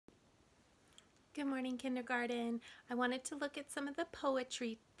Good morning, kindergarten. I wanted to look at some of the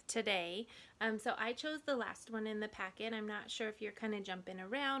poetry today. So I chose the last one in the packet. I'm not sure if you're kind of jumping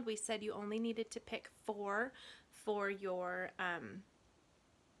around. We said you only needed to pick 4 for your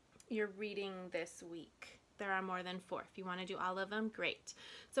reading this week. There are more than 4. If you want to do all of them, great.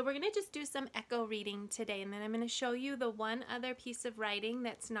 So we're going to just do some echo reading today, and then I'm going to show you the one other piece of writing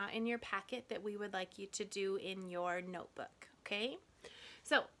that's not in your packet that we would like you to do in your notebook, okay?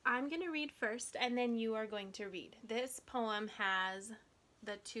 So I'm going to read first, and then you are going to read. This poem has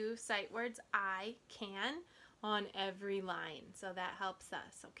the 2 sight words I can on every line, so that helps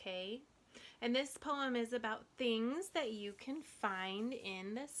us, okay? And this poem is about things that you can find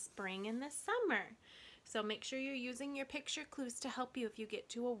in the spring and the summer. So make sure you're using your picture clues to help you if you get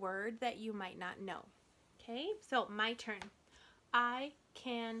to a word that you might not know. Okay, so my turn. I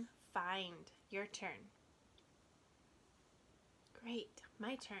can find. Your turn. Great,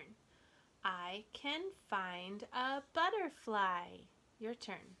 my turn. I can find a butterfly. Your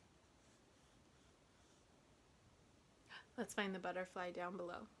turn. Let's find the butterfly down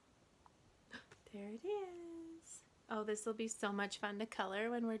below. There it is. Oh, this will be so much fun to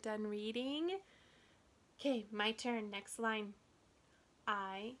color when we're done reading. Okay, my turn. Next line.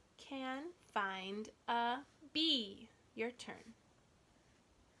 I can find a bee. Your turn.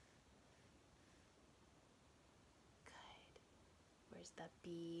 Good. Where's the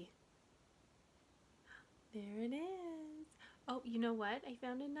bee? There it is. Oh, you know what? I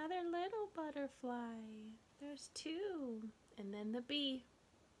found another little butterfly. There's 2. And then the bee.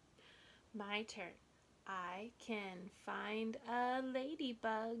 My turn. I can find a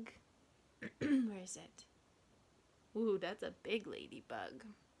ladybug. Where is it? Ooh, that's a big ladybug.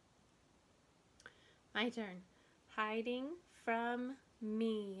 My turn. Hiding from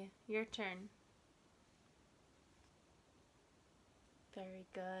me. Your turn. Very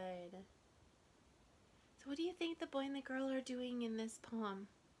good. So what do you think the boy and the girl are doing in this poem?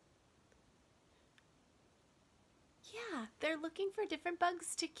 Yeah, they're looking for different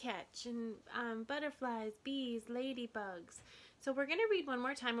bugs to catch, and butterflies, bees, ladybugs. So we're going to read one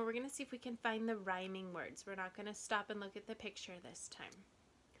more time, and we're going to see if we can find the rhyming words. We're not going to stop and look at the picture this time.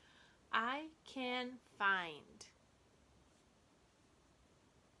 I can find.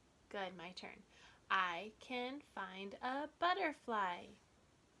 Good, my turn. I can find a butterfly.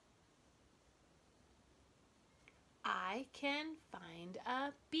 I can find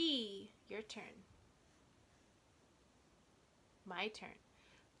a bee. Your turn. My turn.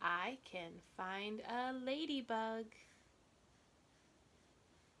 I can find a ladybug.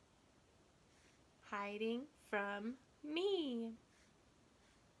 Hiding from me.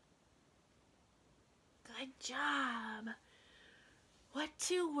 Good job. What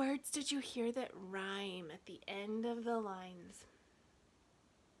 2 words did you hear that rhyme at the end of the lines?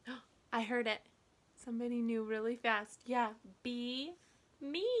 I heard it. Somebody knew really fast. Yeah, be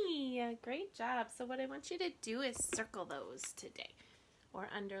me. Great job. So what I want you to do is circle those today, or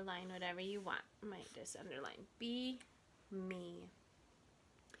underline whatever you want. I might just underline be me.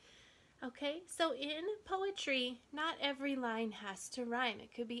 Okay, so in poetry, not every line has to rhyme.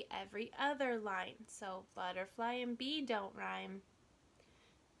 It could be every other line. So butterfly and bee don't rhyme.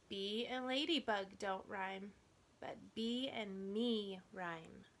 Bee and ladybug don't rhyme. But bee and me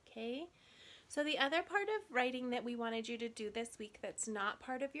rhyme. Okay? So the other part of writing that we wanted you to do this week that's not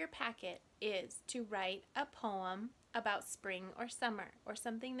part of your packet is to write a poem about spring or summer, or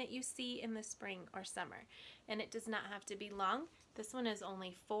something that you see in the spring or summer. And it does not have to be long. This one is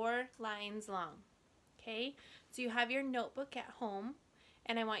only 4 lines long. Okay? So you have your notebook at home,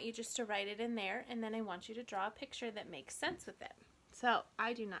 and I want you just to write it in there, and then I want you to draw a picture that makes sense with it. So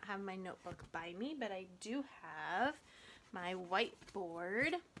I do not have my notebook by me, but I do have my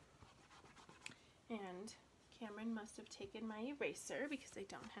whiteboard. And Cameron must have taken my eraser because I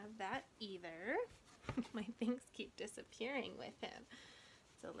don't have that either. My things keep disappearing with him.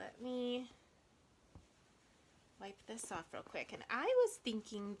 So let me wipe this off real quick. And I was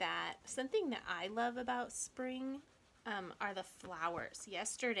thinking that something that I love about spring are the flowers.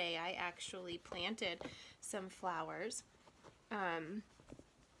 Yesterday I actually planted some flowers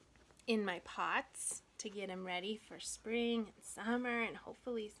in my pots to get them ready for spring and summer, and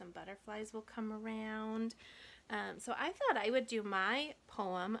hopefully some butterflies will come around. So I thought I would do my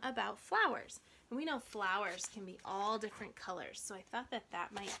poem about flowers. And we know flowers can be all different colors, so I thought that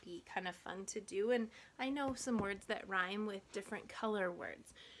that might be kind of fun to do. And I know some words that rhyme with different color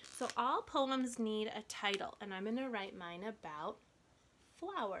words. So all poems need a title, and I'm going to write mine about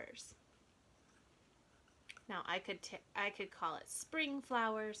flowers. Now I could call it spring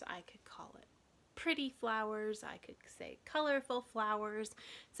flowers, I could call it pretty flowers. I could say colorful flowers.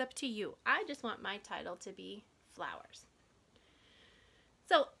 It's up to you. I just want my title to be flowers.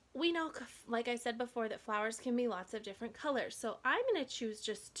 So we know, like I said before, that flowers can be lots of different colors. So I'm going to choose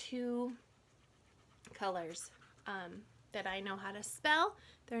just 2 colors that I know how to spell.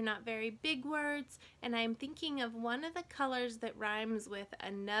 They're not very big words, and I'm thinking of one of the colors that rhymes with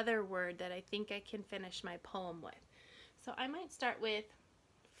another word that I think I can finish my poem with. So I might start with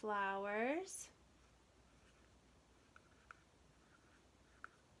flowers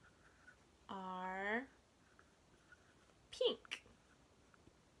are pink.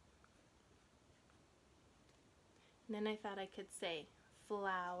 And then I thought I could say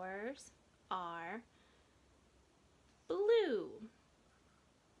flowers are blue.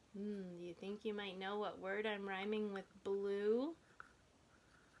 You think you might know what word I'm rhyming with blue?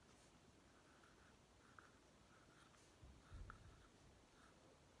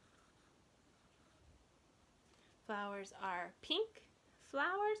 Flowers are pink.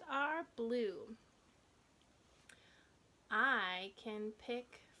 Flowers are blue. I can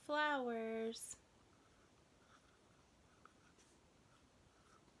pick flowers.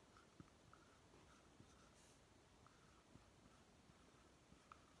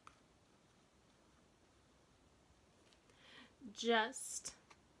 Just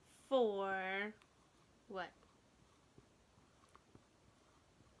for what?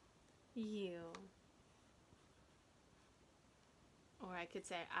 You. Or I could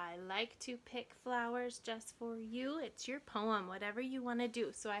say, I like to pick flowers just for you. It's your poem, whatever you want to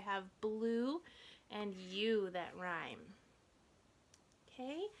do. So I have blue and you that rhyme.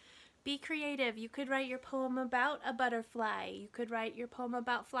 Okay? Be creative. You could write your poem about a butterfly. You could write your poem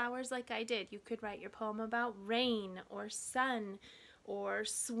about flowers like I did. You could write your poem about rain or sun or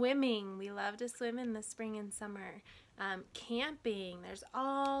swimming. We love to swim in the spring and summer. Camping. There's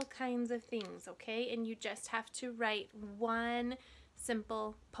all kinds of things, okay? And you just have to write one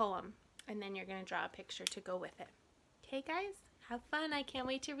simple poem, and then you're going to draw a picture to go with it. Okay, guys? Have fun. I can't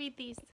wait to read these.